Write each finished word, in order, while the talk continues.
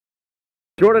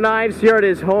Jordan Ives here at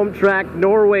his home track,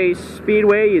 Norway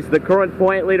Speedway. He's the current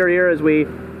point leader here as we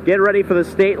get ready for the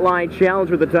state line challenge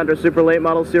with the Tundra Super Late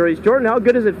Model Series. Jordan, how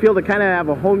good does it feel to kind of have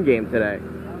a home game today?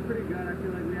 Pretty good. I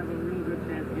feel like we have a real good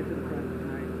chance to get to the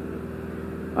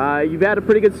front tonight. You've had a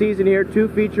pretty good season here, 2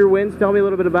 feature wins. Tell me a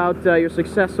little bit about your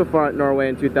success so far at Norway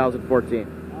in 2014.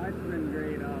 It's been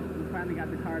great. We finally got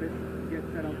the car to get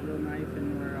set up real nice,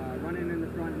 and we're running in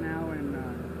the front now, and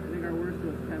I think our worst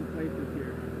was 10th place this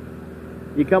year.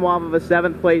 You come off of a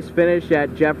 7th place finish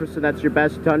at Jefferson. That's your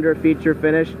best Tundra feature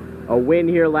finish. A win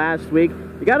here last week.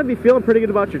 You got to be feeling pretty good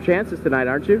about your chances tonight,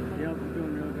 aren't you? Yep, I'm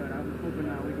feeling real good. I'm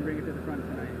hoping we can bring it to the front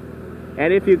tonight.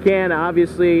 And if you can,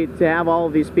 obviously, to have all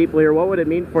of these people here, what would it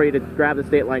mean for you to grab the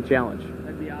state line challenge?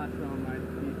 That'd be awesome. I'd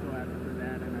be so happy for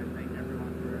that, and I thank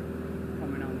everyone for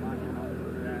coming out and watching all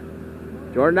for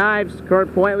that. Jordan Ives,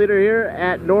 current point leader here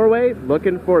at Norway,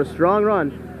 looking for a strong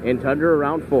run in Tundra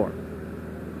round 4.